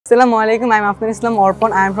Assalamualaikum, I am Afnan Islam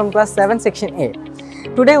Orpon. I am from class 7 section A.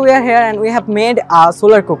 Today we are here and we have made a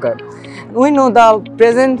solar cooker. We know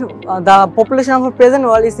the population of our present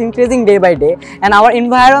world is increasing day by day and our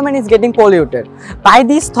environment is getting polluted. By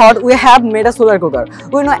this thought, we have made a solar cooker.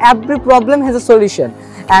 We know every problem has a solution,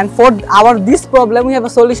 and for this problem we have a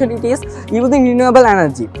solution. It is using renewable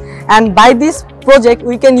energy, and by this project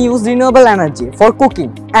we can use renewable energy for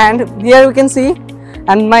cooking. And here we can see,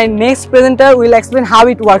 and my next presenter will explain how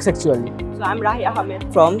it works actually. So I'm Rahi Ahmed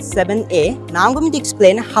from 7A. Now I'm going to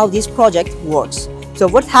explain how this project works. So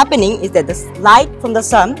what's happening is that the light from the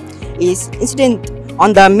sun is incident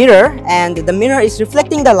on the mirror, and the mirror is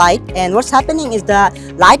reflecting the light, and what's happening is the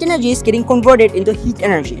light energy is getting converted into heat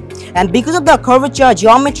energy, and because of the curvature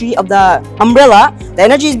geometry of the umbrella, the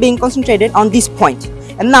energy is being concentrated on this point.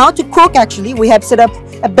 And now to cook, actually we have set up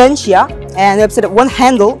a bench here, and we have set up one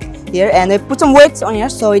handle here, and we put some weights on here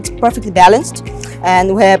so it's perfectly balanced,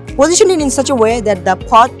 and we have positioned it in such a way that the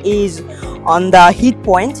pot is on the heat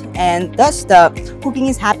point, and thus the cooking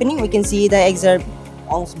is happening. We can see the eggs are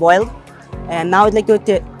almost boiled, and now I'd like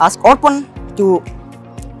to ask Orpon to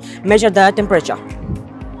measure the temperature.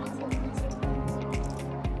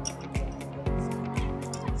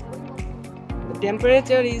 The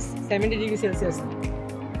temperature is 70 degrees Celsius.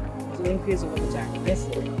 So increase over the time. Yes,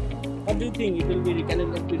 sir. What do you think it will be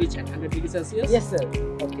recalibrated to reach at 100 degrees Celsius? Yes, sir.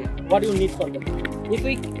 Okay. What do you need for that? If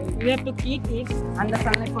we have to keep it under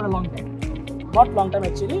sunlight for a long time. Not long time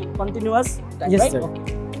actually, continuous time, Yes, right? sir.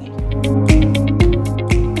 Okay.